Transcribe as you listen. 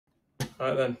All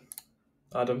right then,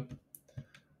 Adam.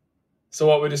 So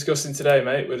what we're discussing today,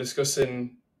 mate, we're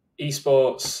discussing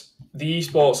esports, the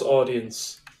esports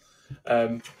audience,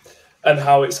 and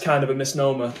how it's kind of a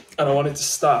misnomer. And I wanted to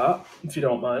start, if you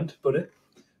don't mind, buddy,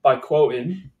 by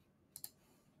quoting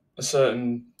a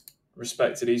certain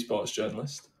respected esports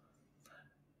journalist.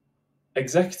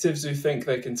 Executives who think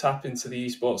they can tap into the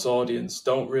esports audience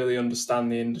don't really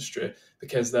understand the industry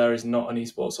because there is not an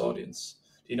esports audience.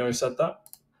 Do you know who said that?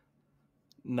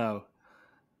 No.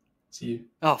 It's you.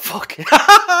 Oh, fuck.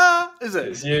 Is it?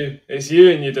 It's you. It's you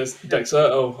and your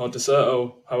Dexerto or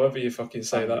Deserto, however you fucking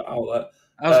say that outlet.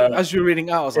 As you're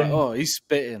reading out, I was like, oh, he's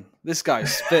spitting. This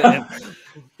guy's spitting.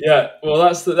 Yeah, well,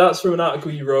 that's from an article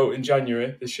you wrote in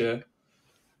January this year.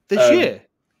 This year?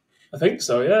 I think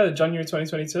so, yeah. January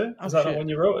 2022. Is that not when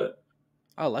you wrote it?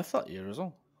 I left that year as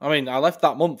well. I mean, I left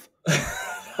that month.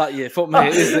 That year. Fuck me.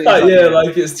 That year,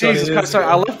 like it's Jesus Christ. Sorry,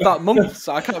 I left that month,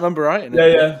 so I can't remember writing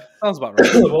it. Yeah. Sounds about right.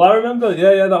 Well, I remember,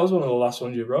 that was one of the last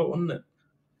ones you wrote, wasn't it?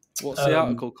 What's the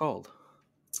article called?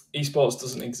 Esports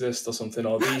doesn't exist or something,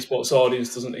 or the esports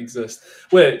audience doesn't exist.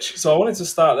 So I wanted to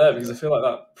start there because I feel like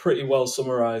that pretty well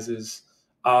summarises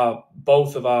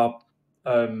both of our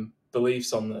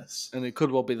beliefs on this. And it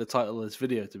could well be the title of this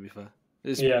video, to be fair.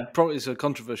 It's a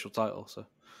controversial title, so.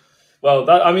 Well,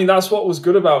 that's what was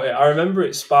good about it. I remember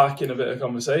it sparking a bit of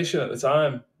conversation at the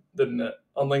time, didn't it?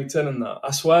 On LinkedIn and that.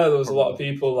 I swear there was a lot of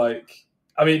people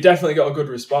it definitely got a good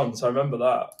response. I remember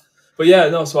that. But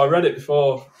so I read it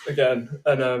before again,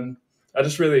 and I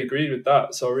just really agreed with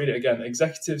that. So I'll read it again.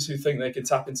 Executives who think they can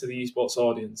tap into the esports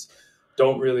audience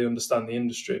don't really understand the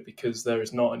industry because there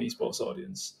is not an esports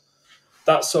audience.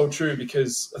 That's so true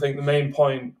because I think the main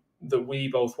point that we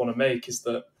both want to make is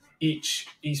that each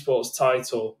esports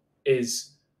title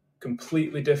is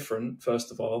completely different,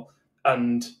 first of all,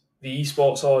 and the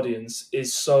esports audience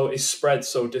is spread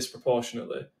so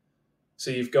disproportionately. So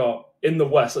you've got, in the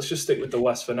West, let's just stick with the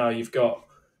West for now, you've got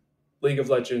League of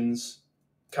Legends,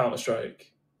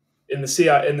 Counter-Strike. In the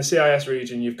CIS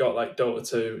region, you've got like Dota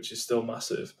 2, which is still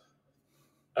massive.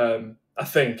 I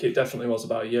think it definitely was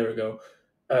about a year ago.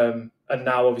 And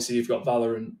now, obviously, you've got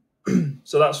Valorant.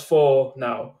 So that's 4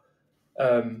 now.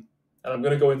 And I'm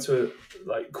going to go into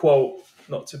quote,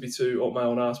 not to be too up my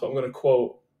own ass, but I'm going to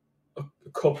quote a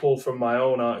couple from my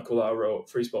own article that I wrote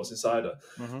for Esports Insider,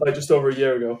 just over a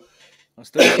year ago.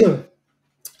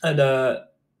 And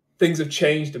things have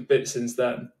changed a bit since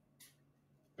then,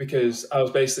 because I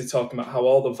was basically talking about how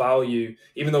all the value,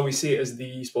 even though we see it as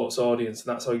the esports audience,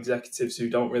 and that's how executives who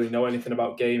don't really know anything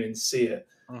about gaming see it,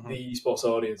 the esports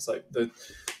audience, like the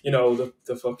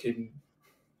fucking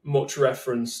much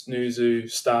referenced Newzoo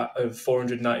stat of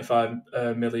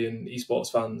 495 million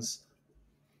esports fans.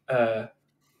 I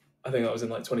think that was in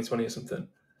 2020 or something.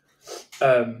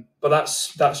 But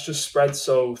that's just spread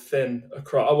so thin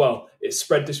across. It's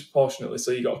spread disproportionately.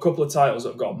 So you got a couple of titles that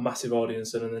have got a massive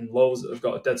audience, and then loads that have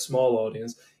got a dead small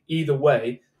audience. Either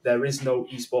way, there is no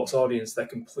esports audience. They're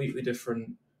completely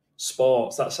different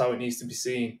sports. That's how it needs to be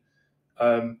seen.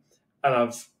 And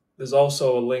there's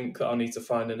also a link that I need to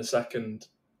find in a second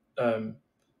that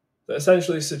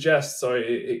essentially suggests,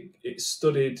 it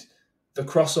studied the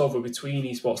crossover between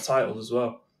esports titles as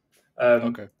well.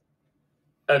 Okay.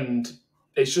 And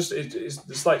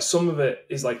it's like some of it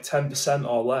is like 10%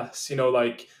 or less.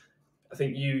 I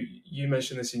think you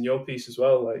mentioned this in your piece as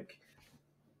well. Like,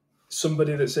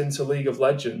 somebody that's into League of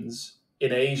Legends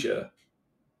in Asia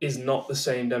is not the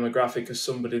same demographic as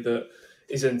somebody that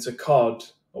is into COD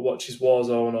or watches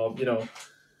Warzone or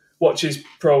watches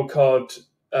Pro COD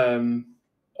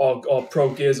or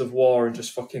Pro Gears of War and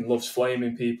just fucking loves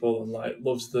flaming people and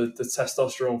loves the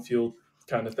testosterone fueled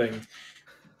kind of thing.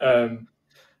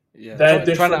 They're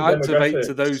trying to activate demographics.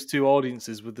 To those two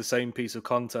audiences with the same piece of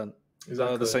content,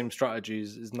 exactly the same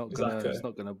strategies is not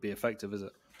gonna be effective, is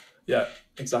it? Yeah,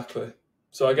 exactly.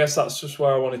 So I guess that's just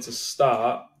where I wanted to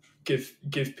start. Give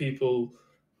people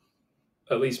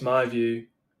at least my view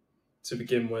to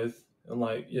begin with,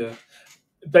 and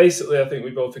basically, I think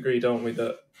we both agree, don't we,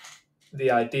 that the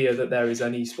idea that there is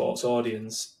an esports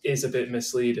audience is a bit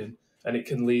misleading, and it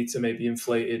can lead to maybe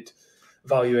inflated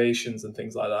valuations and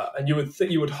things like that. And you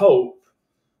would hope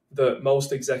that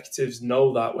most executives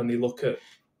know that when they look at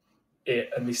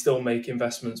it, and they still make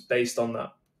investments based on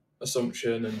that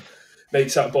assumption and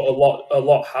makes that. But a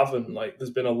lot haven't.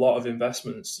 There's been a lot of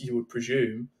investments, you would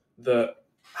presume, that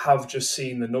have just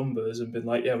seen the numbers and been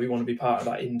like, yeah, we want to be part of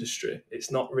that industry. It's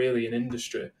not really an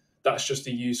industry. That's just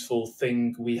a useful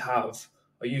thing we have,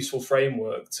 a useful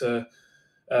framework to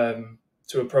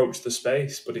approach the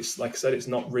space. But it's, like I said, it's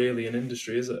not really an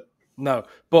industry, is it? No,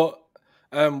 but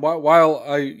While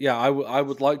I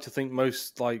would like to think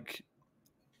most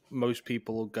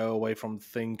people will go away from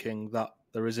thinking that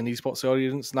there is an esports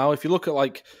audience now. If you look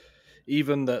at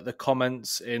even the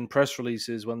comments in press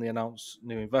releases when they announce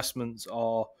new investments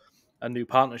or a new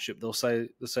partnership, they'll say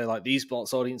like the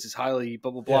esports audience is highly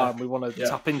blah blah blah, and we want to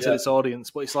tap into this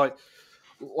audience. But it's like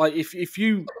if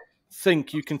you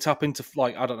think you can tap into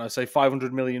I don't know, say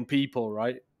 500 million people,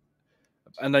 right?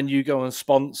 And then you go and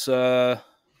sponsor,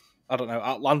 I don't know,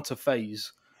 Atlanta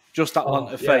FaZe, just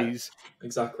Atlanta FaZe.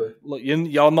 Exactly. Look,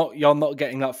 you're not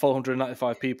getting that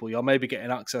 495 people. You're maybe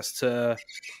getting access to,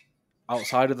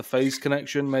 outside of the FaZe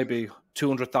connection, maybe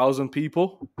 200,000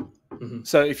 people. Mm-hmm.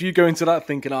 So if you go into that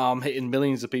thinking, I'm hitting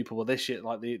millions of people with this shit,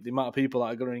 like the amount of people that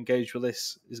are going to engage with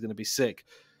this is going to be sick.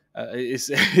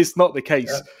 It's not the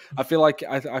case. Yeah.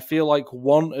 I feel like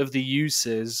one of the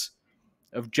uses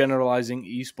of generalizing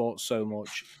esports so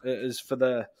much is for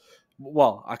the,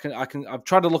 well, I've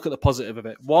tried to look at the positive of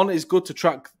it. One, is good to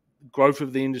track growth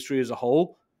of the industry as a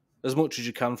whole as much as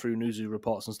you can through newsy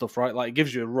reports and stuff, right? Like it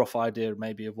gives you a rough idea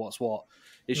maybe of what's what.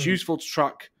 It's useful to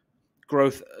track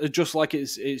growth, just like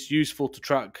it's useful to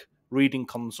track reading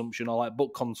consumption or like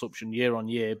book consumption year on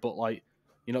year, but like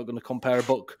you're not going to compare a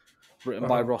book written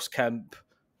by Ross Kemp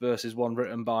versus one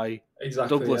written by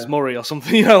Douglas Murray or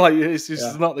something. It's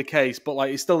just not the case. But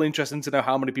like it's still interesting to know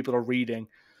how many people are reading.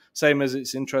 Same as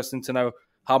it's interesting to know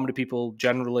how many people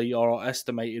generally or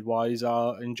estimated wise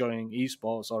are enjoying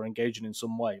esports or engaging in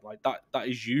some way. Like that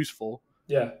is useful.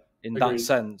 Yeah. In that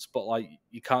sense, but like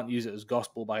you can't use it as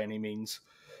gospel by any means.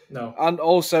 No. And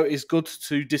also it's good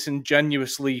to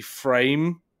disingenuously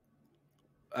frame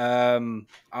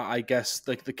I guess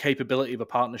the capability of a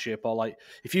partnership, or like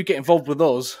if you get involved with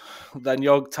us, then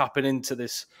you're tapping into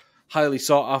this highly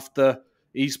sought after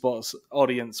esports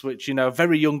audience, which, you know,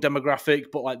 very young demographic,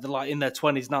 but like they're like in their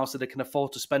 20s now, so they can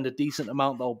afford to spend a decent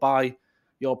amount. They'll buy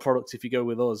your product if you go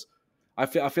with us. I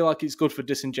feel like it's good for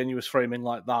disingenuous framing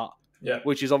like that,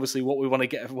 which is obviously what we want to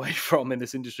get away from in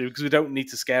this industry, because we don't need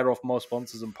to scare off more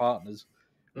sponsors and partners.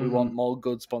 We want more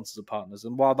good sponsors and partners.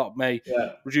 And while that may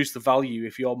reduce the value,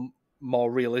 if you're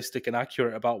more realistic and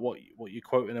accurate about what you're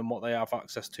quoting and what they have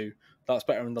access to, that's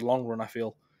better in the long run, I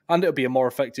feel. And it'll be a more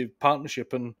effective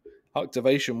partnership and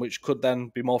activation, which could then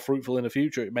be more fruitful in the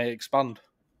future. It may expand.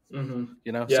 Mm-hmm.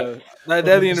 You know, so they're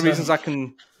the only reasons I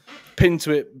can pin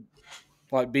to it,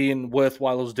 like being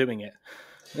worthwhile us doing it.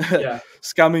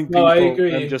 Scamming people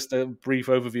and just a brief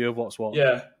overview of what's what.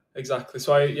 Yeah, exactly.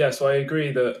 So I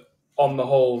agree that on the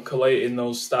whole, collating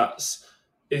those stats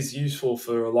is useful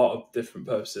for a lot of different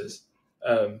purposes.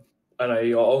 And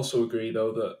I also agree,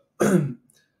 though, that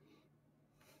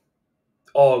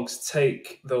orgs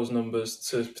take those numbers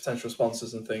to potential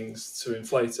sponsors and things to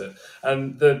inflate it.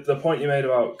 And the point you made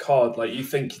about COD, like you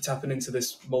think you're tapping into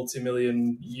this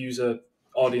multi-million user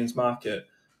audience market,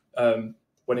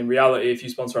 when in reality, if you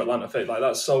sponsor Atlanta FaZe, like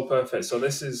that's so perfect. So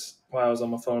this is why I was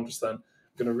on my phone just then. I'm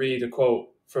going to read a quote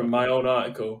from my own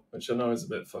article, which I know is a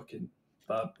bit fucking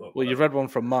bad. But well, you've read one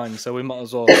from mine, so we might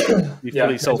as well be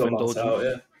fully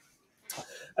self-indulgent.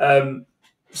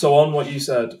 So on what you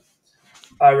said,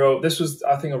 I wrote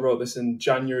this in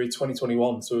January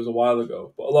 2021, so it was a while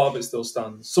ago, but a lot of it still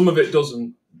stands. Some of it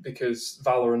doesn't, because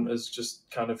Valorant has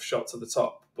just kind of shot to the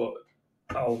top, but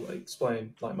I'll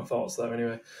explain like my thoughts there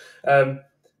anyway.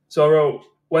 So I wrote,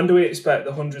 when do we expect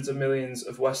the hundreds of millions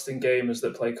of Western gamers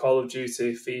that play Call of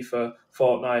Duty, FIFA,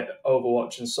 Fortnite,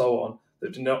 Overwatch, and so on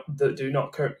that do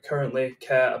not currently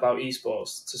care about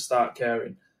esports to start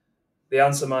caring? The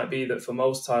answer might be that for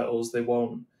most titles, they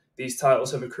won't. These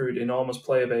titles have accrued enormous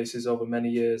player bases over many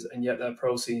years, and yet their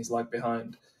pro scenes lag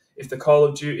behind. If the Call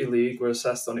of Duty League were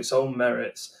assessed on its own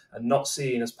merits and not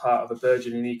seen as part of a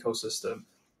burgeoning ecosystem,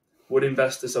 would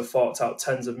investors have forked out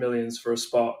tens of millions for a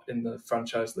spot in the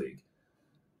franchise league?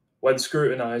 When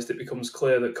scrutinised, it becomes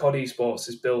clear that COD Esports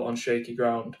is built on shaky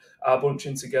ground. Our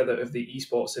bunching together of the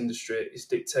esports industry is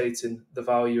dictating the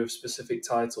value of specific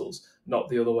titles, not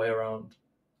the other way around.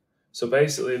 So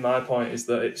basically, my point is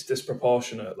that it's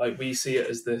disproportionate. Like, we see it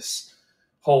as this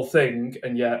whole thing,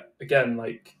 and yet, again,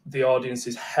 like, the audience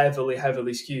is heavily,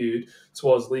 heavily skewed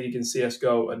towards League and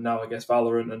CSGO, and now I guess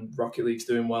Valorant and Rocket League's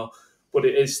doing well. But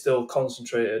it is still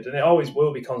concentrated, and it always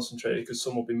will be concentrated because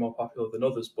some will be more popular than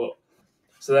others. But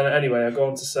so then anyway, I go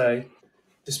on to say,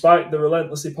 despite the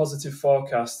relentlessly positive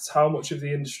forecasts, how much of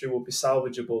the industry will be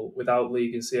salvageable without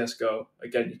League and CSGO?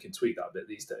 Again, you can tweak that a bit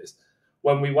these days.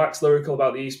 When we wax lyrical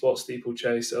about the esports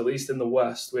steeplechase, at least in the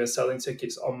West, we are selling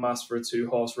tickets en masse for a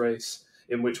two-horse race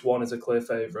in which one is a clear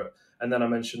favourite. And then I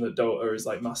mentioned that Dota is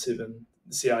like massive and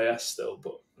CIS still,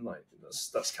 but like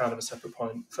that's kind of a separate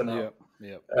point for now.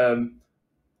 Yeah.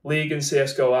 League and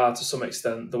CSGO are, to some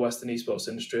extent, the Western esports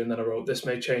industry. And then I wrote, this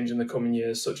may change in the coming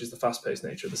years, such as the fast-paced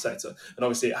nature of the sector. And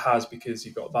obviously it has, because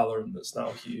you've got Valorant that's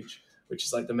now huge, which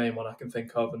is like the main one I can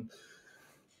think of. And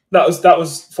that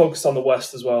was focused on the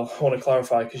West as well. I want to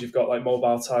clarify, because you've got like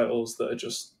mobile titles that are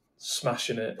just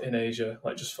smashing it in Asia,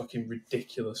 like just fucking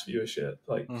ridiculous viewership,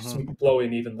 like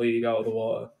blowing even League out of the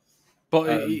water.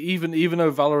 But even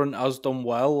though Valorant has done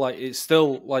well, like it's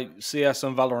still like CS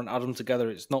and Valorant add them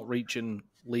together, it's not reaching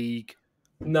League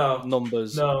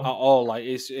numbers at all. Like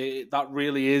that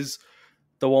really is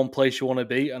the one place you want to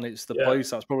be, and it's the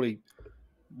place that's probably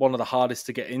one of the hardest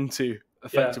to get into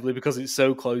effectively because it's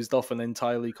so closed off and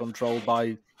entirely controlled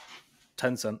by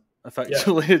Tencent.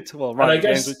 Effectively, well, Riot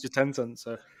Games, which is Tencent.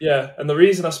 So and the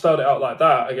reason I spelled it out like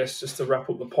that, I guess, just to wrap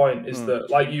up the point, is that,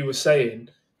 like you were saying,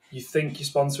 you think you're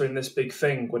sponsoring this big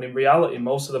thing, when in reality,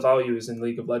 most of the value is in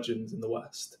League of Legends in the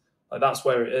West. Like, that's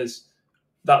where it is.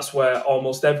 That's where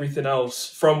almost everything else,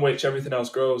 from which everything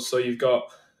else grows. So you've got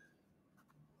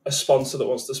a sponsor that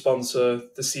wants to sponsor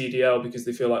the CDL because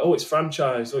they feel like, oh, it's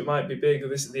franchised, or it might be big, or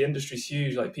the industry's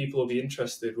huge, like people will be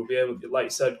interested, we'll be able to, like you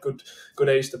said, good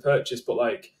age to purchase. But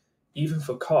like, even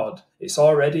for COD, it's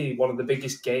already one of the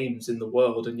biggest games in the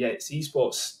world, and yet its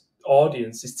esports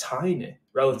audience is tiny,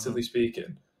 relatively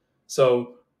speaking.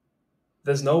 So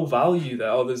there's no value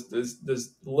there, or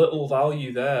there's little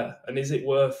value there. And is it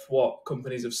worth what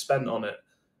companies have spent on it?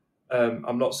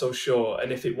 I'm not so sure.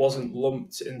 And if it wasn't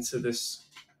lumped into this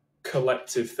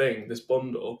collective thing, this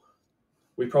bundle,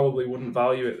 we probably wouldn't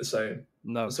value it the same.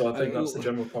 No. So I think that's the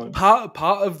general point. Part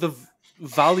of the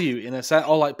value, in a sense,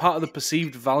 or like part of the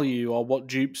perceived value, or what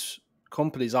dupes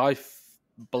companies, I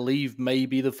believe, may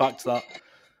be the fact that,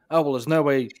 oh, well, there's no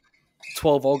way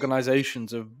 12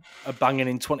 organizations are banging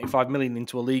in 25 million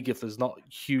into a league if there's not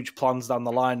huge plans down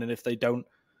the line, and if they don't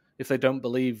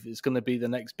believe it's going to be the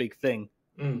next big thing.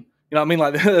 You know what I mean?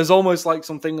 Like, there's almost like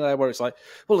something there where it's like,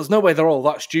 well, there's no way they're all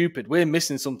that stupid. We're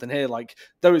missing something here. Like,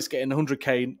 though it's getting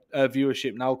 100k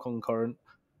viewership now concurrent,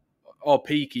 or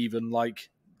peak even, like,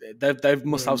 they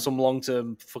must have some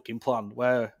long-term fucking plan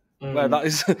where that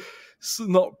is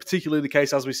not particularly the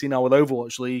case, as we see now with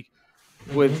Overwatch League,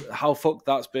 with how fucked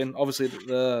that's been. Obviously,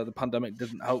 the pandemic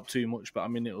didn't help too much, but I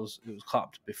mean, it was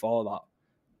clapped before that.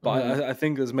 But I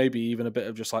think there's maybe even a bit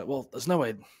of just like, well, there's no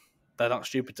way they're not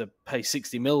stupid to pay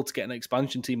 60 mil to get an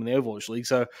expansion team in the Overwatch League,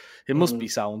 so it must be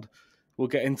sound. We'll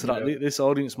get into that. This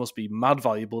audience must be mad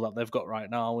valuable that they've got right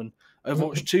now, and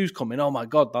Overwatch 2's coming. Oh my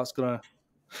god, that's gonna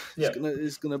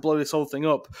it's gonna blow this whole thing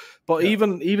up. But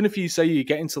even if you say you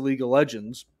get into League of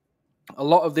Legends, a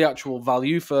lot of the actual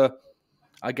value for,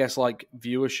 I guess, like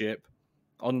viewership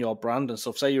on your brand and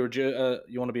stuff. Say you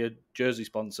want to be a jersey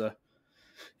sponsor,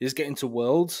 is getting to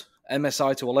Worlds,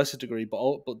 MSI to a lesser degree,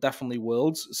 but definitely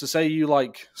Worlds. So say you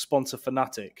like sponsor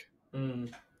Fnatic,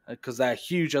 because they're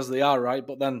huge as they are, right?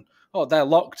 But then, they're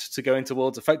locked to go into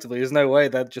Worlds effectively. There's no way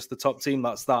they're just the top team.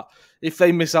 That's that. If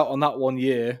they miss out on that 1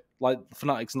 year, like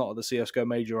Fnatic's not at the CSGO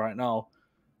major right now,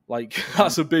 like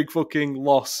that's a big fucking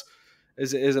loss,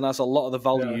 as it is, and that's a lot of the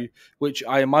value, which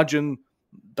I imagine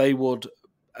they would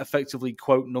effectively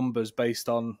quote numbers based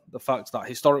on the fact that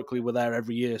historically we're there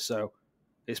every year, so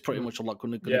it's pretty much a lot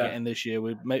going to get in this year.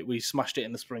 We smashed it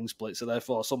in the spring split, so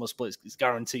therefore summer split is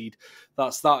guaranteed.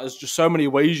 That. There's just so many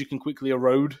ways you can quickly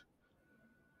erode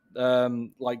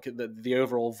like the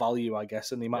overall value, I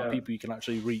guess, and the amount of people you can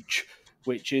actually reach,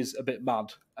 which is a bit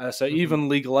mad. So even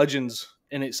League of Legends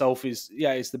in itself is,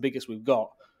 it's the biggest we've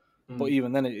got, but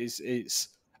even then it's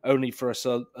only for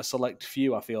a select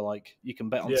few. I feel like you can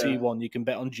bet on T1, you can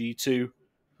bet on G2,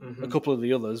 a couple of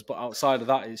the others, but outside of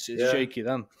that, it's shaky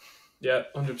then. Yeah,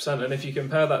 100%. And if you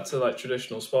compare that to like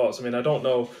traditional sports, I mean, I don't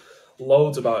know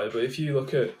loads about it, but if you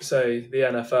look at, say, the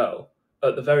NFL,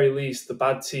 at the very least, the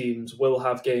bad teams will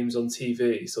have games on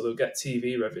TV, so they'll get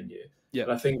TV revenue. Yeah.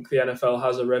 And I think the NFL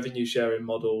has a revenue sharing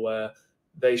model where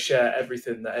they share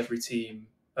everything that every team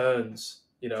earns,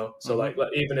 you know? So like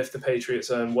even if the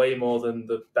Patriots earn way more than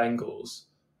the Bengals,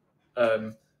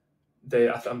 I'm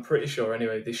pretty sure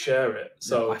anyway, they share it.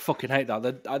 So I fucking hate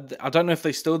that. I don't know if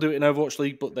they still do it in Overwatch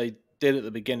League, but they did at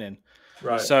the beginning.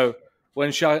 Right. So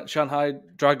when Shanghai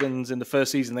Dragons in the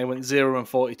first season, they went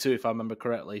 0-42, if I remember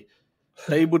correctly.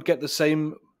 They would get the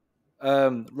same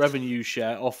revenue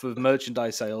share off of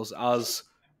merchandise sales as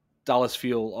Dallas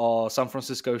Fuel or San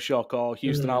Francisco Shock or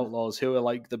Houston Outlaws, who are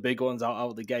like the big ones out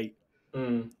of the gate.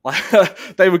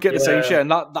 Like, they would get the same share,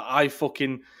 and that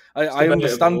I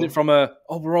understand it from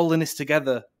we're all in this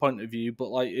together point of view, but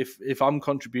like if I'm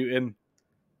contributing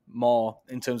more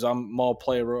in terms of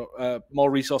more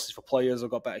resources for players. I've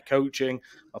got better coaching.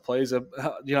 My players are,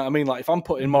 you know what I mean? Like if I'm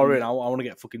putting more in, I want to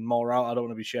get fucking more out. I don't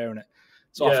want to be sharing it.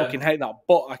 So I fucking hate that.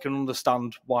 But I can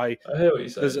understand why I hear what you're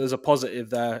saying. there's a positive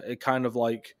there. It kind of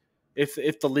like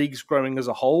if the league's growing as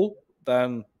a whole,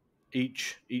 then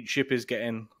each ship is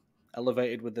getting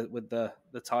elevated with the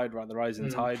tide, right? The rising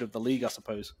tide of the league, I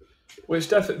suppose. Which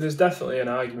there's definitely an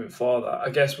argument for that. I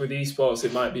guess with esports,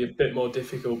 it might be a bit more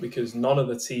difficult because none of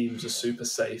the teams are super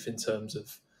safe in terms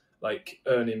of like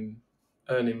earning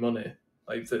money.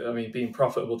 Like, I mean, being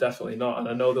profitable, definitely not. And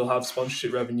I know they'll have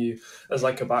sponsorship revenue as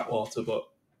like a backwater, but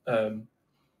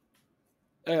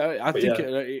I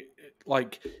think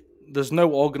like there's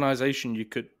no organization you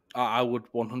could. I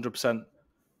would 100%.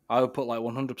 I would put like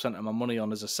 100% of my money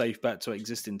on as a safe bet to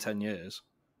exist in 10 years.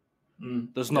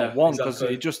 There's not one because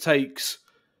exactly.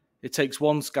 it takes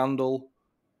one scandal.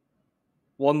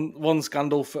 One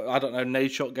scandal for, I don't know,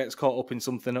 Nadeshot gets caught up in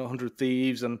something at 100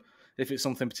 Thieves, and if it's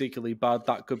something particularly bad,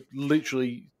 that could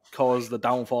literally cause the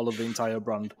downfall of the entire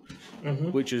brand,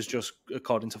 which is just,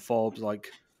 according to Forbes, like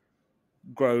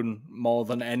grown more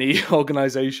than any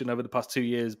organization over the past 2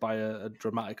 years by a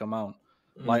dramatic amount.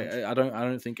 Like I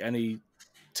don't think any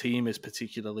team is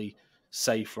particularly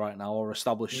safe right now or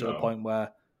established to the point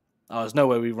where there's no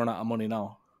way we run out of money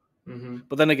now.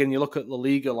 But then again, you look at La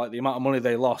Liga, like the amount of money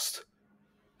they lost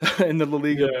in the La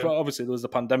Liga. Obviously, there was the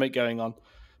pandemic going on,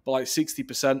 but like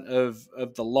 60% of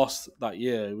the loss that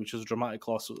year, which was a dramatic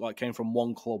loss, like came from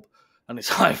one club. And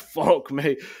it's like, fuck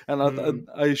me. And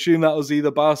I assume that was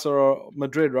either Barca or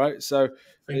Madrid, right? So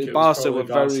Barca were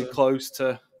very close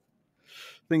to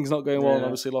things not going well, and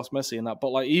obviously lost Messi in that. But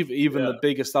like even the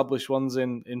big established ones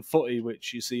in footy,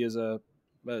 which you see as a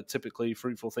typically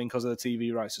fruitful thing because of the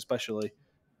TV rights, especially,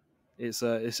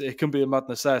 it can be a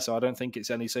madness there. So I don't think it's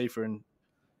any safer in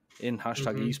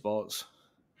hashtag esports.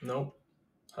 No,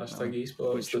 hashtag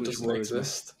esports that doesn't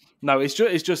exist. Me. No, it's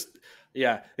just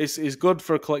yeah, it's good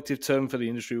for a collective term for the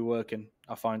industry we work in,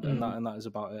 I find, and that is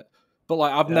about it. But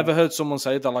like I've never heard someone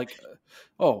say they're like,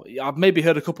 oh, I've maybe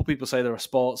heard a couple of people say they're a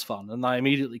sports fan, and I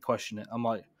immediately question it. I'm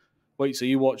like, wait, so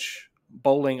you watch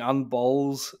bowling and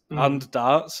bowls and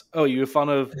darts? Oh, you a fan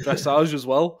of dressage as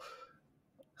well?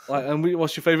 Like, and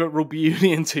what's your favorite rugby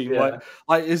union team? Yeah.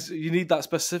 Like you need that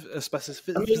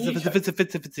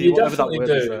specificity. You definitely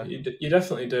do. You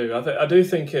definitely do. I do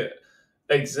think it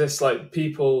exists. Like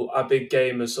people are big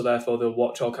gamers, so therefore they'll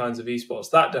watch all kinds of esports.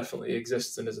 That definitely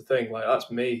exists and is a thing. Like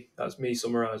that's me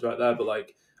summarized right there. But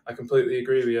like, I completely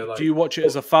agree with you. Like, do you watch it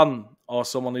as a fan or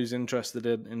someone who's interested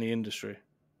in the industry?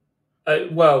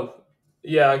 Well,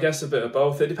 yeah, I guess a bit of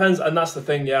both. It depends, and that's the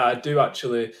thing. Yeah, I do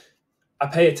actually. I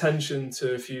pay attention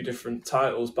to a few different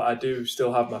titles, but I do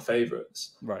still have my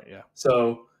favorites. Right. Yeah.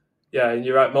 So, yeah, and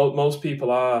you're right. Most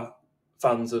people are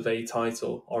fans of a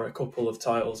title or a couple of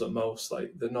titles at most.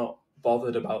 Like they're not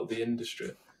bothered about the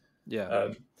industry.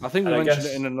 Yeah, I think we mentioned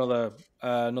it in another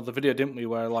video, didn't we?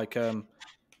 Where like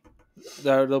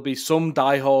there'll be some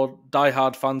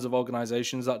diehard fans of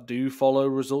organizations that do follow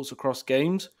results across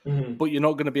games, but you're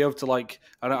not going to be able to like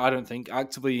I don't think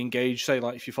actively engage. Say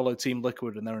like if you follow Team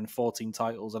Liquid and they're in 14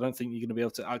 titles, I don't think you're going to be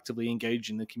able to actively engage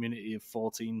in the community of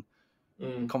 14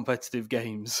 competitive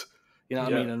games. You know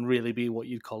what I mean? And really be what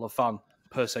you'd call a fan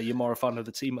per se. You're more a fan of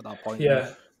the team at that point.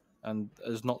 Yeah. And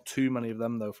there's not too many of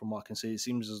them, though, from what I can see. It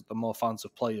seems as the more fans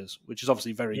of players, which is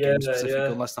obviously very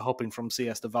game-specific, unless they're hopping from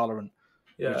CS to Valorant,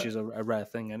 which is a rare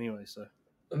thing anyway. So,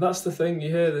 and that's the thing. You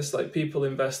hear this, like, people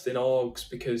invest in orgs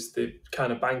because they're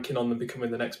kind of banking on them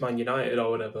becoming the next Man United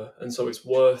or whatever, and so it's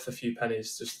worth a few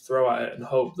pennies just throw at it and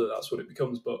hope that that's what it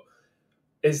becomes. But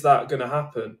is that going to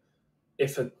happen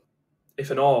if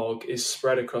an org is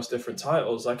spread across different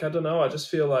titles? Like, I don't know. I just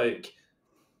feel like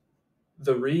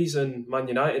the reason Man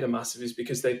United are massive is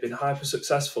because they've been hyper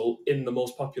successful in the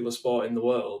most popular sport in the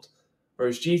world.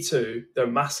 Whereas G2, they're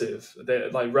massive. They're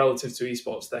like relative to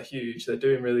esports, they're huge. They're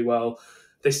doing really well.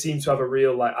 They seem to have a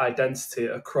real like identity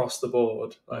across the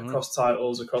board, like across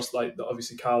titles, across like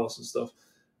obviously Carlos and stuff.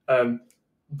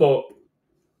 But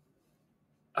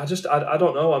I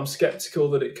don't know. I'm skeptical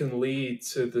that it can lead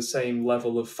to the same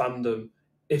level of fandom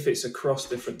if it's across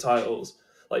different titles.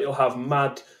 Like you'll have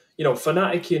mad.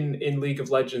 Fnatic in League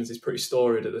of Legends is pretty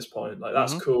storied at this point. Like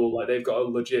that's cool. Like they've got a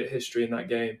legit history in that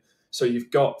game. So you've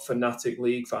got Fnatic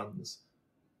League fans.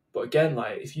 But again,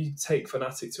 like if you take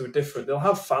Fnatic to a different, they'll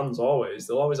have fans always.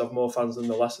 They'll always have more fans than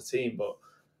the lesser team. But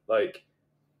like,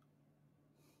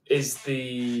 is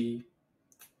the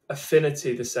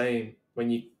affinity the same when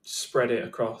you spread it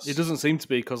across? It doesn't seem to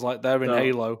be because like they're in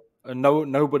Halo and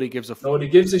nobody gives a fuck. Nobody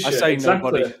gives a shit. I say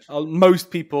exactly. nobody.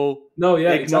 Most people ignore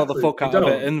exactly. the fuck out of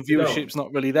it, and viewership's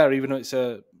not really there, even though it's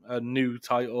a new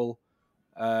title.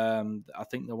 I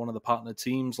think they're one of the partner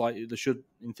teams. Like, they should,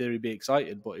 in theory, be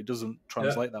excited, but it doesn't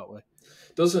translate that way.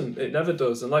 It never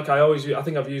does. And like I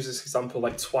think I've used this example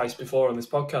like twice before on this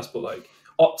podcast, but like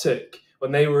Optic,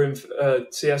 when they were in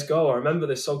CSGO, I remember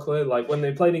this so clearly. Like when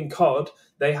they played in COD,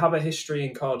 they have a history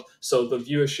in COD, so the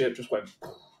viewership just went.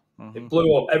 It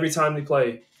blew up every time they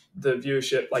play. The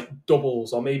viewership like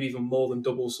doubles, or maybe even more than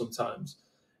doubles sometimes.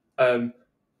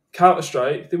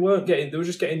 Counter-Strike, they were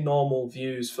just getting normal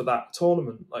views for that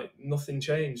tournament. Like nothing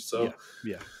changed. So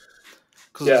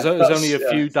because there's only a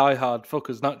few diehard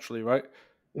fuckers naturally, right?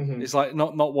 Mm-hmm. It's like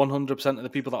not 100% of the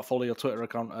people that follow your Twitter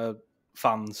account are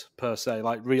fans per se,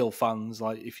 like real fans.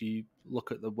 Like if you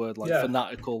look at the word like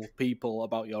fanatical people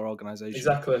about your organization,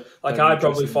 exactly. Like I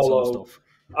probably follow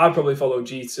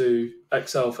G2,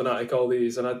 XL, Fnatic, all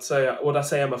these, and would I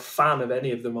say I'm a fan of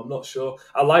any of them? I'm not sure.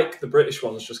 I like the British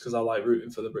ones just because I like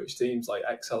rooting for the British teams like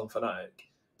XL and Fnatic,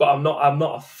 but I'm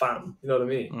not a fan. You know what I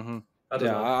mean? Mm-hmm.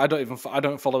 I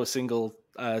don't follow a single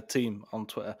team on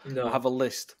Twitter. No. I have a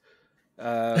list.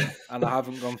 And I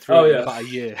haven't gone through it in about a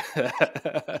year.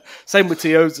 Same with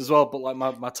TOs as well, but like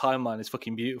my timeline is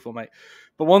fucking beautiful, mate.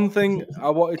 But one thing I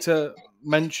wanted to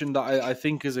mention that I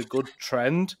think is a good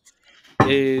trend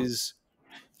is,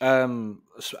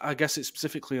 I guess it's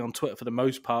specifically on Twitter for the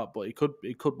most part, but it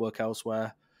could work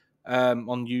elsewhere.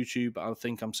 On YouTube, I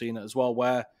think I'm seeing it as well,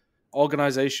 where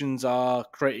organizations are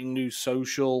creating new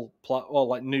social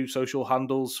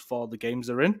handles for the games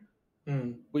they're in.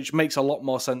 Which makes a lot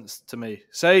more sense to me.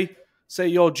 Say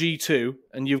you're G2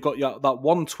 and you've got that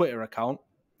one Twitter account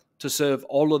to serve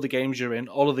all of the games you're in,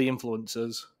 all of the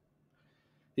influencers.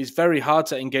 It's very hard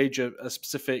to engage a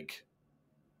specific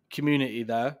community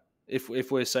there. If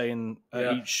we're saying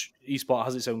each esport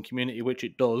has its own community, which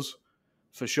it does,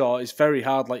 for sure, it's very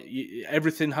hard. Like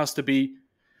everything has to be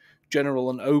general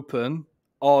and open,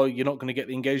 or you're not going to get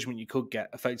the engagement you could get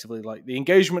effectively. Like the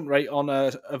engagement rate on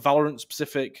a Valorant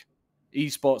specific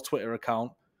esports Twitter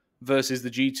account versus the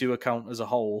G2 account as a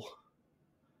whole,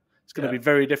 it's going to be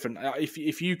very different.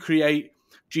 If you create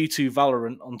G2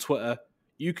 Valorant on Twitter,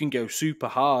 you can go super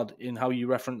hard in how you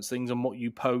reference things and what you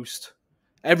post.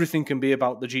 Everything can be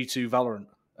about the G2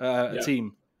 Valorant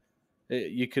team.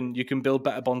 You can build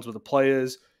better bonds with the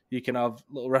players. You can have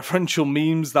little referential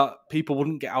memes that people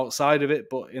wouldn't get outside of it,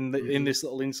 but in this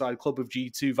little inside club of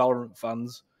G2 Valorant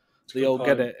fans, they all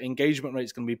get it. Engagement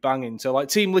rate's going to be banging. So like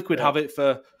Team Liquid have it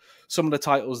for some of the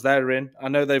titles they're in. I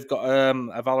know they've got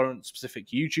a Valorant specific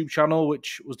YouTube channel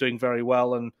which was doing very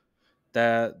well, and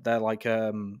their like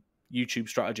YouTube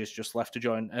strategist just left to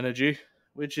join Energy,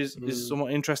 which is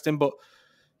somewhat interesting. But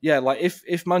yeah, like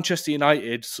if Manchester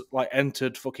United like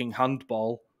entered fucking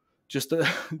handball, just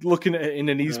looking at it in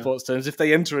an esports terms, if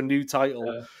they enter a new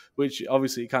title, which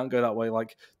obviously it can't go that way,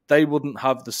 like they wouldn't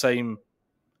have the same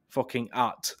fucking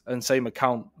and same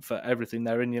account for everything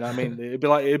they're in, you know what I mean?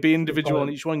 It'd be individual on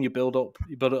each one. You build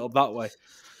it up that way.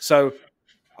 So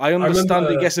I understand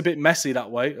it gets a bit messy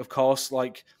that way, of course.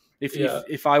 Like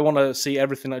if I want to see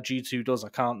everything that G2 does, I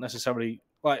can't necessarily,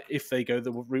 like if they go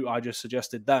the route I just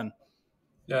suggested, then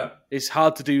it's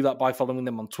hard to do that by following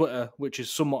them on Twitter, which is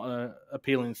somewhat an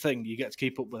appealing thing. You get to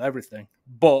keep up with everything,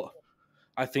 but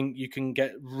I think you can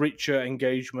get richer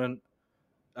engagement,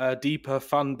 deeper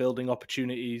fan building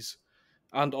opportunities,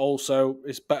 and also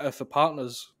it's better for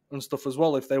partners and stuff as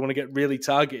well if they want to get really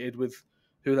targeted with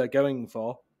who they're going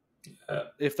for.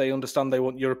 If they understand they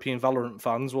want European Valorant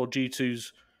fans, well,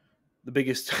 G2's the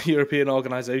biggest European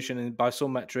organisation by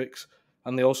some metrics,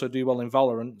 and they also do well in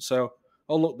Valorant. So,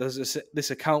 oh look, there's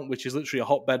this account which is literally a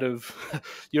hotbed of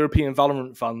European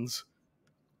Valorant fans.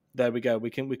 There we go. We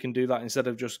can do that instead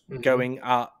of just going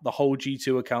at the whole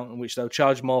G2 account, in which they'll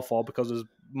charge more for because there's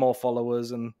more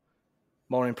followers and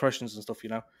more impressions and stuff. You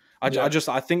know, I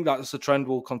think that's a trend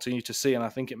we'll continue to see, and I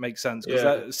think it makes sense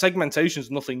because segmentation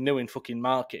is nothing new in fucking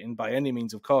marketing by any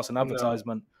means, of course, and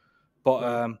advertisement.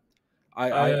 But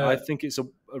I think it's a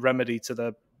remedy to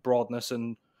the broadness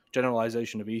and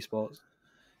generalization of esports.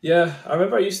 Yeah, I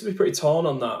remember I used to be pretty torn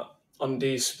on that. On do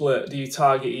you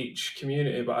target each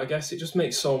community? But I guess it just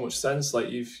makes so much sense.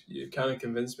 Like you've kind of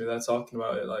convinced me there talking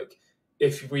about it. Like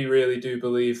if we really do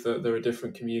believe that there are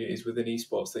different communities within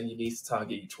esports, then you need to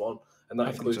target each one, and that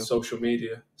includes social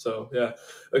media. So yeah,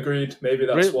 agreed. Maybe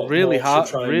that's what really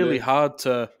hard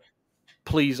to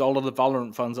please all of the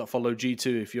Valorant fans that follow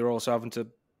G2 if you're also having to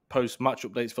post match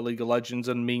updates for League of Legends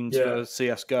and memes for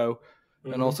CSGO.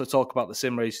 And also talk about the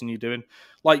sim racing you're doing.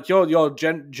 Like your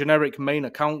generic main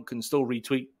account can still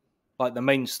retweet like the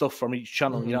main stuff from each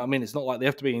channel. You know what I mean? It's not like they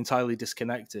have to be entirely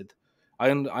disconnected. I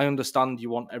understand you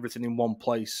want everything in one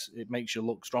place. It makes you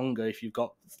look stronger if you've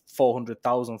got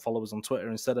 400,000 followers on Twitter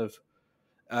instead of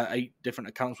 8 different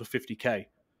accounts with 50k.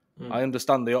 I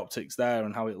understand the optics there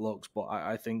and how it looks, but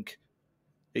I think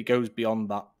it goes beyond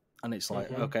that. And it's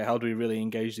like, okay, how do we really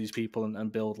engage these people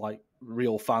and build like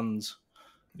real fans?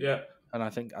 Yeah. And I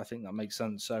think that makes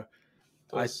sense. So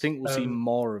I Does. think we'll see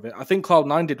more of it. I think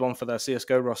Cloud9 did one for their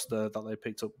CSGO roster that they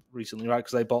picked up recently, right?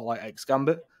 Because they bought like X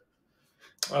Gambit.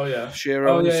 Oh yeah.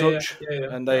 Shiro and such.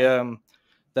 Yeah. And they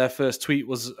their first tweet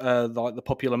was like the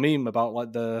popular meme about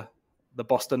like the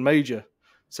Boston Major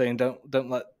saying don't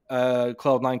let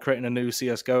Cloud9 creating a new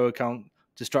CSGO account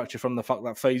distract you from the fact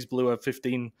that FaZe blew a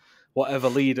 15 whatever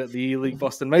lead at the E-League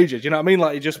Boston Major. Do you know what I mean?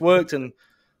 Like, it just worked, and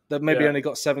they've maybe only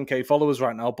got 7k followers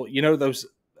right now, but you know those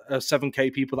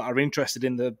 7k people that are interested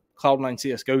in the Cloud9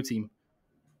 CSGO team.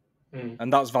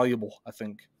 And that's valuable, I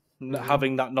think,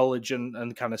 having that knowledge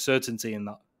and kind of certainty in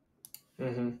that.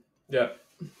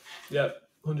 Yeah,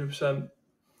 100%.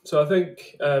 So I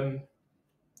think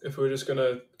if we're just going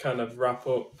to kind of wrap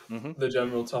up the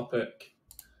general topic,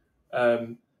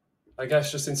 I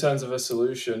guess just in terms of a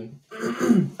solution,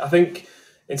 I think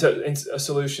a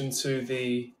solution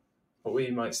to what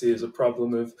we might see as a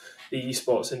problem of the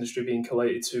esports industry being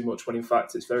collated too much, when in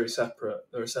fact it's very separate.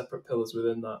 There are separate pillars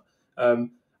within that.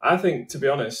 I think, to be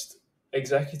honest,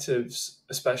 executives,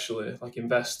 especially like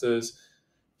investors,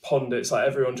 pundits, like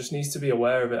everyone just needs to be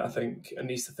aware of it, I think, and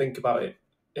needs to think about it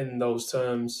in those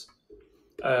terms.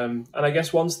 And I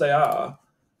guess once they are,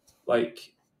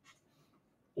 like,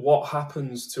 what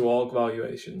happens to org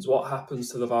valuations? What happens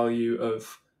to the value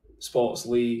of sports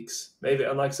leagues? Maybe,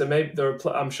 and like I said, maybe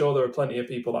I'm sure there are plenty of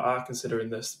people that are considering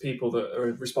this, people that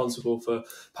are responsible for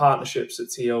partnerships at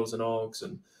TOs and orgs,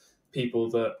 and people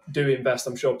that do invest.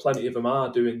 I'm sure plenty of them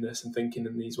are doing this and thinking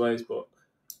in these ways, but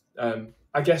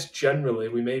I guess generally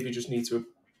we maybe just need to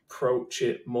approach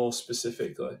it more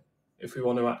specifically if we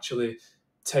want to actually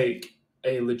take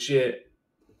a legit,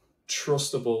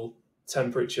 trustable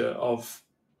temperature of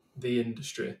the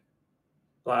industry.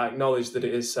 Like, acknowledge that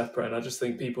it is separate, and I just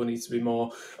think people need to be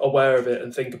more aware of it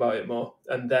and think about it more,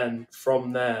 and then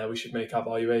from there we should make our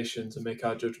valuations and make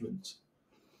our judgments.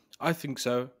 I think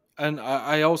so. And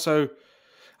I also,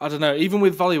 I don't know, even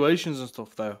with valuations and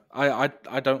stuff though, I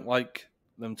don't like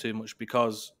them too much,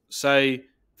 because say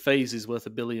FaZe is worth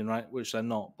 $1 billion, right? Which they're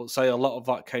not, but say a lot of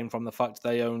that came from the fact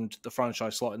they owned the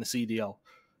franchise slot in the CDL.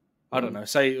 I don't know,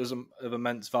 say it was of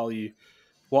immense value.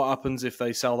 What happens if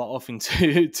they sell that off in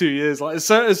 2 years? Like,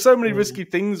 there's so many risky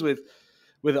things with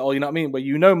it all. You know what I mean? Where,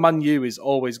 you know, Man U is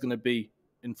always going to be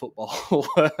in football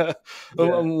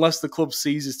unless the club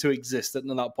ceases to exist. And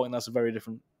at that point, that's a very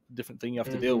different thing you have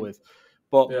to deal with.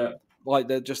 But like,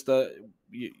 they're just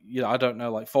you know, I don't know,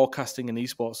 like forecasting in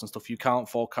esports and stuff. You can't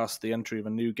forecast the entry of a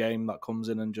new game that comes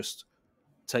in and just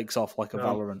takes off like a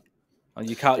Valorant, and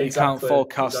you can't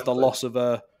forecast the loss of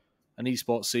an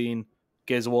esports scene.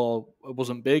 Gears of War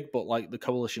wasn't big, but like the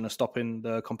coalition are stopping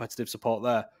the competitive support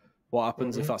there. What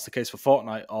happens if that's the case for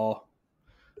Fortnite, or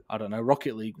I don't know,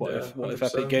 Rocket League? What if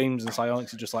Epic Games and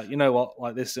Psyonix are just like, you know what,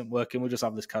 like, this isn't working, we'll just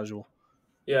have this casual.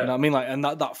 Yeah, you know what I mean? Like, and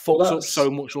that fucks up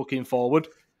so much looking forward.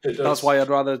 That's why I'd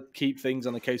rather keep things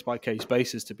on a case by case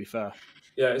basis, to be fair.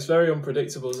 Yeah, it's very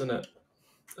unpredictable, isn't it?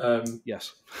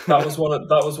 Yes. that was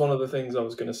one of the things I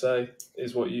was going to say,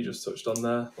 is what you just touched on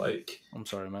there. Like, I'm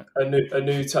sorry, mate. A new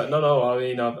no. I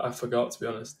mean, I forgot, to be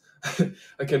honest.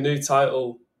 Like, a new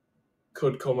title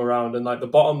could come around, and like the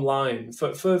bottom line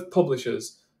for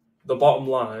publishers, the bottom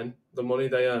line, the money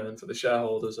they earn for the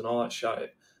shareholders and all that shite.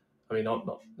 I mean, not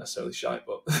necessarily shite,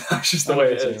 but that's just the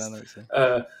way it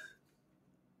is.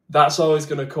 That's always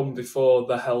going to come before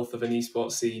the health of an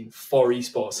esports scene for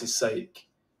esports' sake.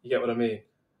 You get what I mean?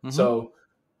 So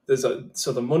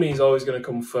the money is always going to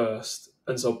come first.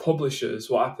 And so publishers,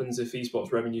 what happens if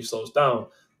esports revenue slows down?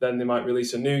 Then they might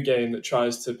release a new game that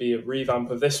tries to be a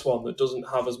revamp of this one that doesn't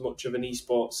have as much of an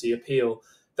esportsy appeal.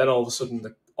 Then all of a sudden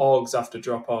the orgs have to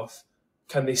drop off.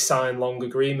 Can they sign long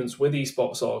agreements with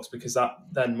esports orgs? Because that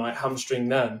then might hamstring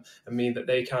them and mean that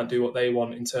they can't do what they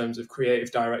want in terms of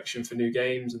creative direction for new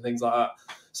games and things like that.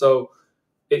 So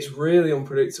it's really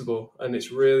unpredictable, and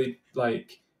it's really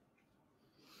like,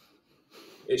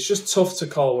 it's just tough to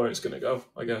call where it's going to go,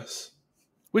 I guess.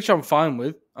 Which I'm fine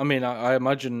with. I mean, I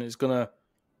imagine it's going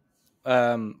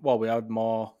to, we had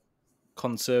more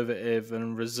conservative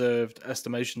and reserved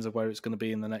estimations of where it's going to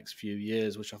be in the next few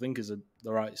years, which I think is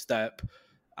the right step.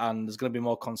 And there's going to be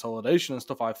more consolidation and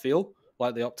stuff, I feel.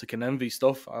 Like the Optic and Envy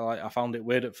stuff. I found it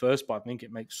weird at first, but I think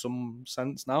it makes some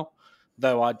sense now.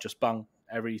 Though I'd just bang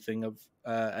everything of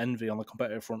Envy on the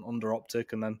competitive front under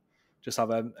Optic, and then just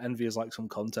have Envy as like some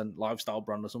content lifestyle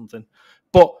brand or something.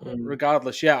 But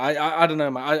regardless, yeah, I don't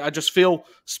know, man. I just feel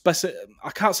specific.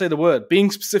 I can't say the word.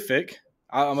 Being specific,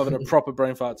 I'm having a proper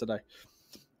brain fart today.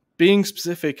 Being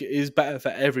specific is better for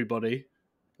everybody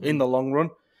in the long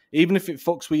run, even if it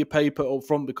fucks with your paper up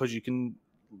front, because you can,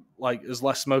 like, there's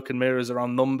less smoke and mirrors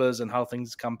around numbers and how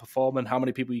things can perform and how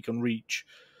many people you can reach.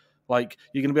 Like,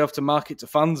 you're going to be able to market to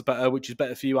fans better, which is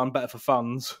better for you and better for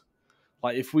fans.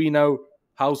 Like, if we know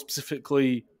how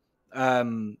specifically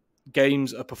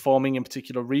games are performing in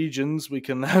particular regions, we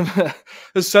can then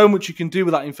there's so much you can do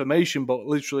with that information. But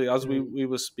literally, as we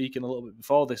were speaking a little bit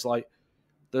before this, like,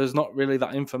 there's not really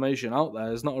that information out there.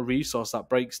 There's not a resource that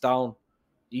breaks down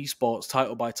esports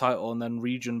title by title and then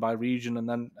region by region and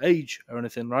then age or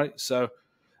anything, right? So,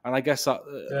 and I guess that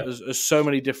there's so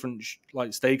many different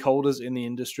like stakeholders in the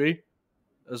industry,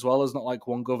 as well as not like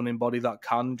one governing body that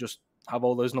can just have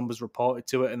all those numbers reported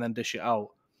to it and then dish it out.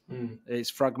 It's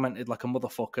fragmented like a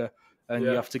motherfucker, and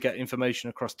you have to get information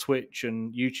across Twitch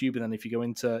and YouTube, and then if you go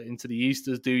into the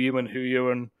Easters, do you and who you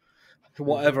and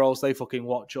whatever else they fucking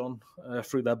watch on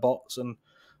through their bots and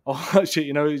all that shit,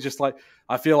 you know, it's just like,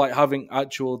 I feel like having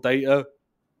actual data,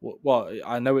 well,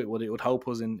 I know it would help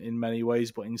us in many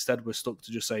ways, but instead we're stuck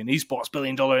to just saying esports $1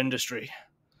 billion industry.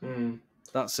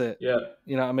 That's it. Yeah.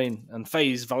 You know what I mean? And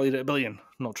FaZe valued at $1 billion.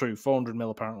 Not true. 400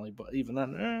 mil apparently, but even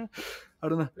then, I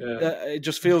don't know. Yeah. It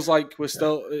just feels like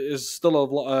there's still a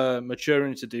lot of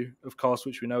maturing to do, of course,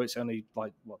 which we know it's only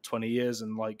like 20 years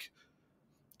and like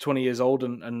 20 years old,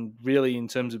 and really in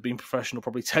terms of being professional,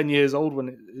 probably 10 years old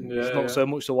when it's not so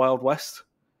much the Wild West.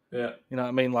 Yeah. You know what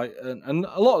I mean? Like, and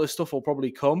a lot of this stuff will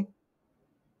probably come,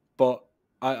 but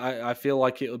I feel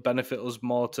like it would benefit us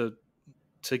more to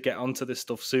get onto this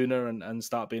stuff sooner and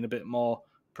start being a bit more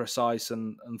precise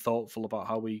and thoughtful about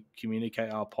how we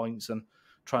communicate our points and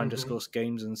try and discuss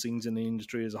games and things in the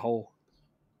industry as a whole.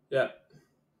 Yeah,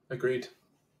 agreed.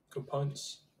 Good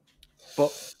points.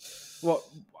 But what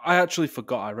I actually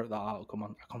forgot, I wrote that article,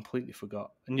 man. I completely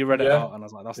forgot. And you read it out, and I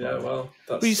was like, that's not right. Well,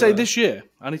 but you say this year?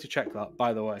 I need to check that,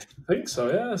 by the way. I think so,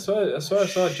 yeah. That's what I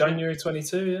saw January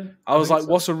 22, yeah. I was like,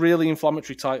 what's a really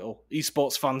inflammatory title?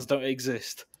 Esports fans don't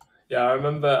exist. Yeah, I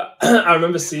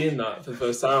remember seeing that for the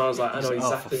first time. I was like, I know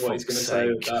exactly what he's going to say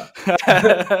with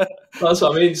that. That's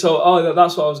what I mean. So,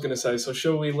 that's what I was going to say. So,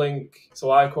 shall we link? So,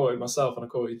 I quoted myself and I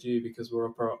quoted you because we're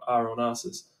up our own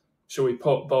asses. Should we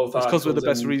put both? It's because we're the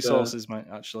best resources, mate.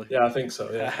 Actually, yeah, I think so.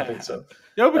 Yeah, I think so.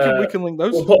 Yeah, we can link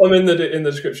those. We'll put them in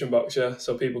the description box, yeah,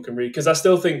 so people can read. Because I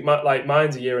still think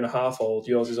mine's a year and a half old.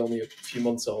 Yours is only a few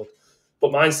months old,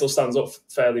 but mine still stands up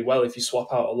fairly well. If you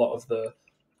swap out a lot of the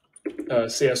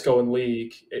CS:GO and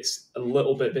League, it's a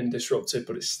little bit been disrupted,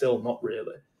 but it's still not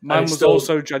really. Mine was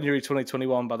also January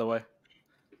 2021, by the way.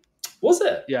 Was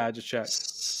it? Yeah, I just checked.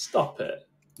 Stop it.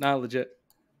 Nah, legit.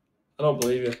 I don't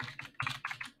believe you.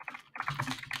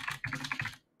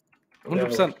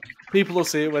 100%. People will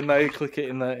see it when they click it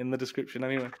in the description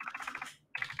anyway.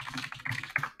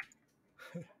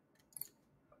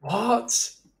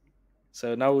 What?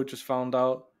 So now we've just found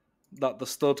out that the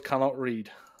stud cannot read.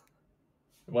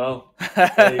 Well,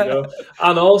 there you go.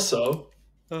 And also,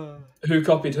 who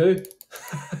copied who?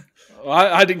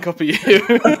 I didn't copy you.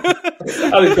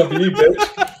 I didn't copy you,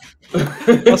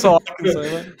 bitch. That's all I can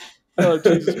say, man. Oh,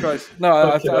 Jesus Christ.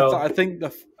 No, I think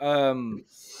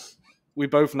we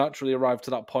both naturally arrived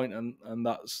to that point, and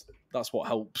that's what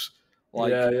helps.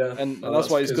 Like, and that's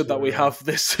why it's good that we have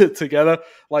this together.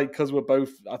 Like, because we're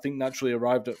both, I think, naturally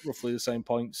arrived at roughly the same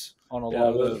points on a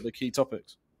lot of the key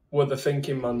topics. We're the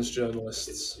thinking man's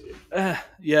journalists. I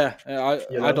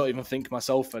don't even think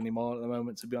myself anymore at the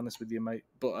moment, to be honest with you, mate.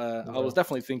 But I was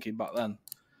definitely thinking back then,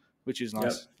 which is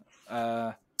nice.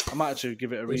 Yep. I might actually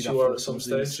give it a read after some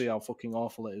stage, see how fucking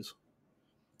awful it is.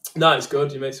 No, it's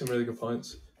good. You make some really good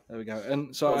points. There we go.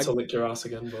 And so I'll lick your ass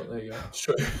again, but there you go. It's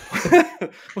true.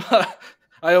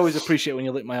 I always appreciate when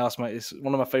you lick my ass, mate. It's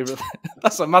one of my favourite things.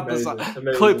 That's a madness.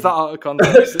 Amazing. Clip that out of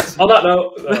context. On that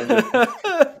note.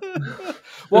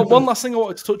 Well, one last thing I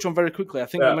wanted to touch on very quickly. I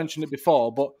think I mentioned it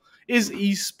before, but is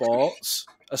esports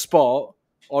a sport,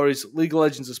 or is League of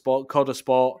Legends a sport, COD a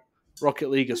sport, Rocket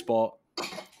League a sport?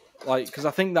 Like, because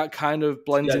I think that kind of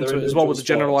blends into it as well with the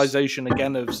generalization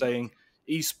again of saying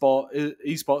esports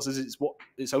is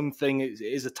its own thing. It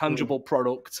is a tangible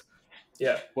product.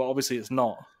 Yeah. Well, obviously it's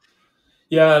not.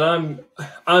 Yeah, and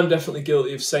I'm definitely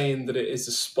guilty of saying that it is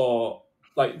a sport,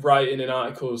 like writing in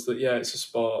articles that it's a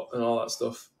sport and all that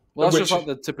stuff. Well, that's just like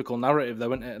the typical narrative,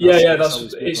 though, isn't it?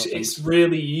 It's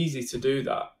really easy to do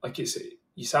that. Like, it's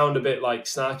you sound a bit like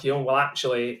snarky. Oh, well,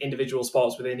 actually, individual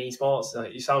sports within esports,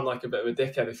 like, you sound like a bit of a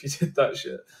dickhead if you did that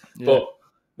shit. Yeah. But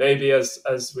maybe as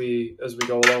we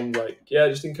go along, like, yeah,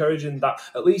 just encouraging that,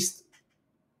 at least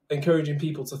encouraging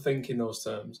people to think in those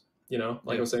terms. You know,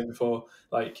 like I was saying before,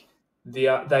 like they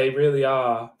really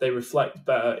are. They reflect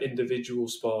better individual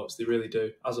sports. They really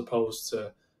do, as opposed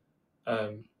to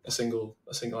a single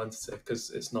entity,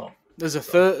 because it's not. There's a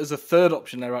third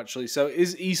option there actually. So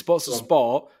is esports a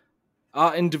sport?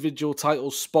 Are individual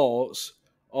titles sports,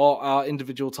 or are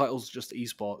individual titles just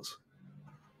esports?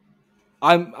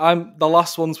 I'm the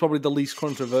last one's probably the least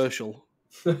controversial.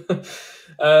 Well,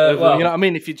 you know what I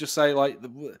mean? If you just say like,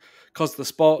 because the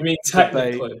sport, you mean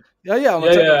technically? Debate, yeah, on the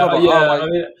technical level, I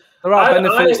mean, there are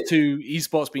benefits to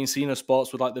esports being seen as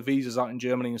sports, with like the visas out in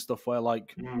Germany and stuff, where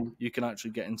like you can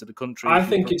actually get into the country. I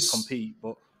think it's compete,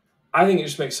 but I think it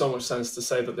just makes so much sense to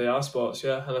say that they are sports,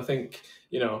 yeah. And I think,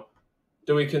 you know,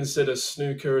 do we consider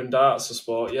snooker and darts a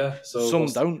sport? Yeah. So some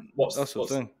don't. That's the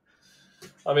thing.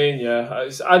 I mean, yeah,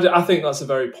 I think that's a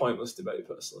very pointless debate,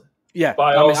 personally. Yeah,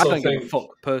 but I don't give a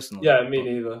fuck personally. Yeah, me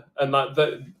neither. And like,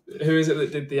 who is it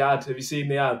that did the ad? Have you seen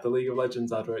the ad, the League of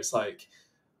Legends ad, where it's like,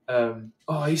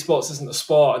 esports isn't a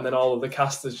sport, and then all of the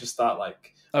casters just start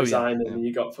like resigning, and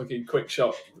you got fucking quick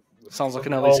shot. Sounds like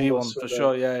an LEC one for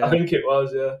sure. Yeah, I think it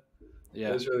was. Yeah,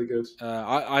 it was really good.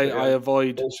 I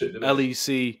avoid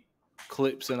LEC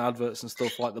clips and adverts and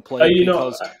stuff like the play. Are you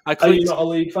not a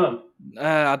League fan?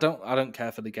 I don't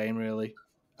care for the game really.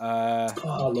 I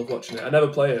love watching it. I never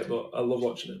play it, but I love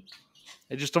watching it.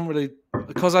 It just don't really,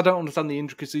 because I don't understand the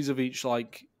intricacies of each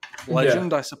like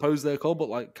legend. I suppose they're called, but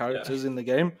like characters in the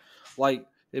game, like,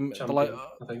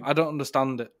 I don't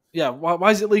understand it. Yeah, why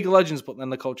is it League of Legends, but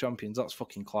then they're called champions? That's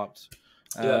fucking clapped.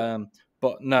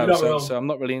 But no, so I'm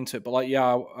not really into it. But like,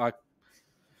 I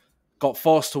got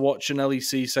forced to watch an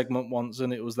LEC segment once,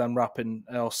 and it was them rapping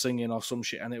or singing or some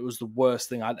shit, and it was the worst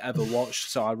thing I'd ever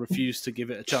watched. So I refused to give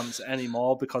it a chance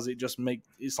anymore, because it just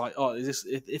it's like, oh,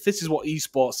 if this is what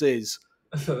esports is,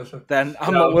 then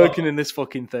I'm not working in this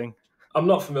fucking thing. I'm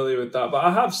not familiar with that, but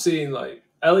I have seen like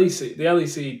LEC. The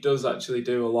LEC does actually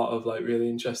do a lot of like really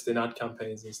interesting ad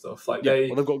campaigns and stuff. Like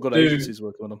they've got good agencies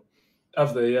working on them.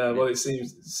 Have they? Yeah. Well, it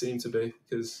seems to be,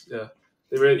 because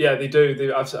they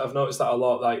do. I've noticed that a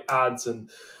lot, like ads and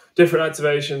different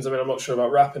activations. I mean, I'm not sure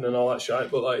about rapping and all that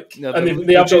shit, but like, and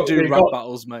they have do rap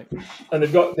battles, mate. And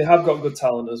they have got good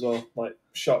talent as well, like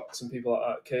Shocks and people like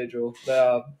that. Cajal, they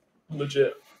are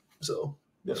legit. So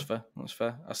that's fair.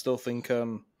 I still think, I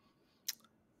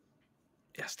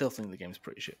still think the game's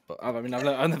pretty shit. But I mean,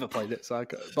 I've never played it, so I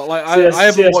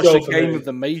haven't watched a game of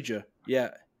the major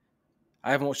yet. I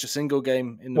haven't watched a single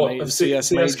game in the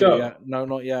CS major yet. No,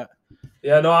 not yet.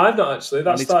 Yeah, no, I've not actually.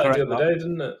 That started the other day,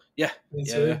 didn't it? Yeah.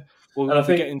 We'll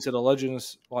be getting to the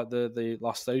Legends, like the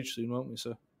last stage soon, won't we?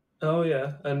 So. Oh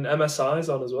yeah, and MSI's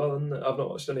on as well, isn't it? I've not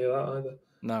watched any of that either.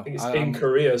 No, I think it's in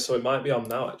Korea, so it might be on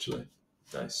now actually.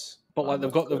 Nice. But like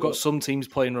they've got some teams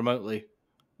playing remotely,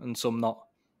 and some not.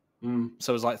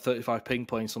 So it's like 35 ping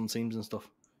playing some teams and stuff.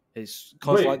 It's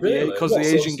because the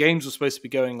Asian Games were supposed to be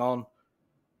going on,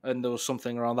 and there was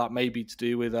something around that, maybe to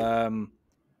do with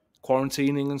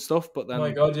quarantining and stuff. But then, oh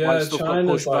my god, yeah,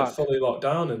 China's like fully locked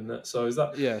down, isn't it? So is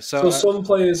that? Yeah. So some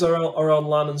players are on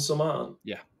LAN and some aren't.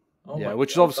 Yeah.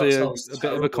 Which is obviously a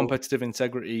bit of a competitive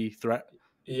integrity threat.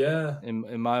 Yeah.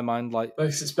 In my mind, like,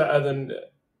 it's better than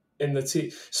in the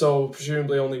team. So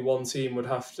presumably only one team would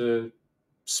have to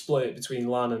split between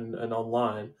LAN and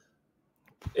online.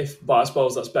 But I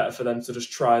suppose that's better for them to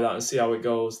just try that and see how it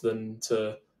goes than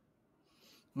to.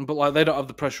 But like, they don't have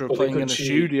the pressure of playing in a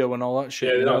studio and all that shit.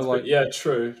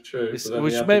 True.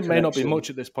 Which may not be much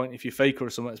at this point. If you're faker or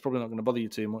something, it's probably not going to bother you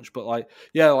too much. But like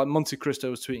Monte Cristo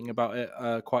was tweeting about it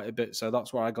quite a bit, so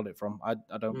that's where I got it from. I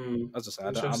don't, as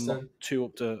I say, I'm not too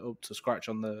up to scratch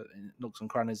on the nooks and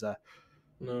crannies there.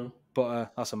 No,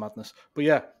 but that's a madness. But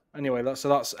yeah. Anyway, that's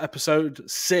episode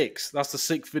 6. That's the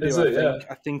 6th video.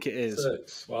 I think it is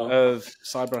 6. Wow. Of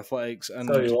Cyberathletics. And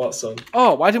tell you what, son.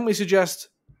 Oh, why didn't we suggest?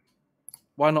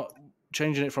 Why not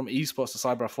changing it from esports to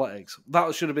Cyberathletics?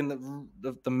 That should have been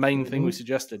the main thing we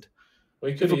suggested.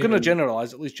 If we're going to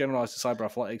generalize, at least generalize to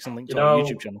Cyberathletics and link to our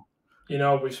YouTube channel. You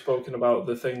know, we've spoken about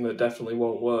the thing that definitely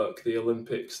won't work, the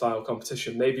Olympic style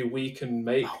competition. Maybe we can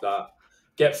make that,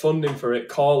 get funding for it,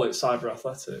 call it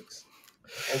Cyberathletics.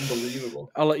 Unbelievable.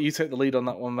 I'll let you take the lead on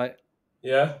that one, mate.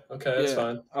 Yeah? Okay, that's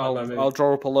fine. I'll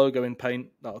draw up a logo in Paint.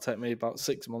 That'll take me about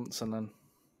 6 months, and then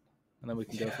we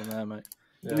can go from there, mate.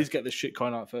 Yeah. We need to get this shit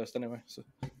coin out first anyway. So.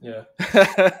 Yeah.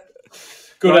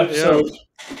 Good episode.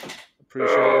 Yeah.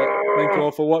 Appreciate it. Thank you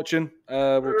all for watching.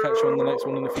 We'll catch you on the next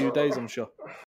one in a few days, I'm sure.